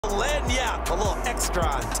Yeah, a little extra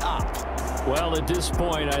on top. Well, at this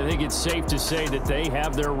point, I think it's safe to say that they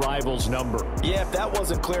have their rivals' number. Yeah, if that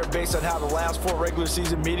wasn't clear based on how the last 4 regular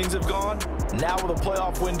season meetings have gone, now with a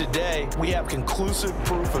playoff win today, we have conclusive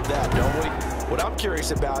proof of that, don't we? What I'm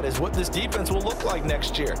curious about is what this defense will look like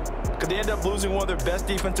next year. Could they end up losing one of their best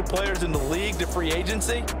defensive players in the league to free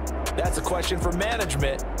agency? That's a question for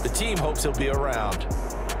management. The team hopes he'll be around.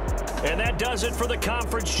 And that does it for the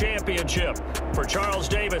conference championship. For Charles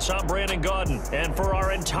Davis, I'm Brandon Gaudin. And for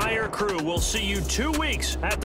our entire crew, we'll see you 2 weeks at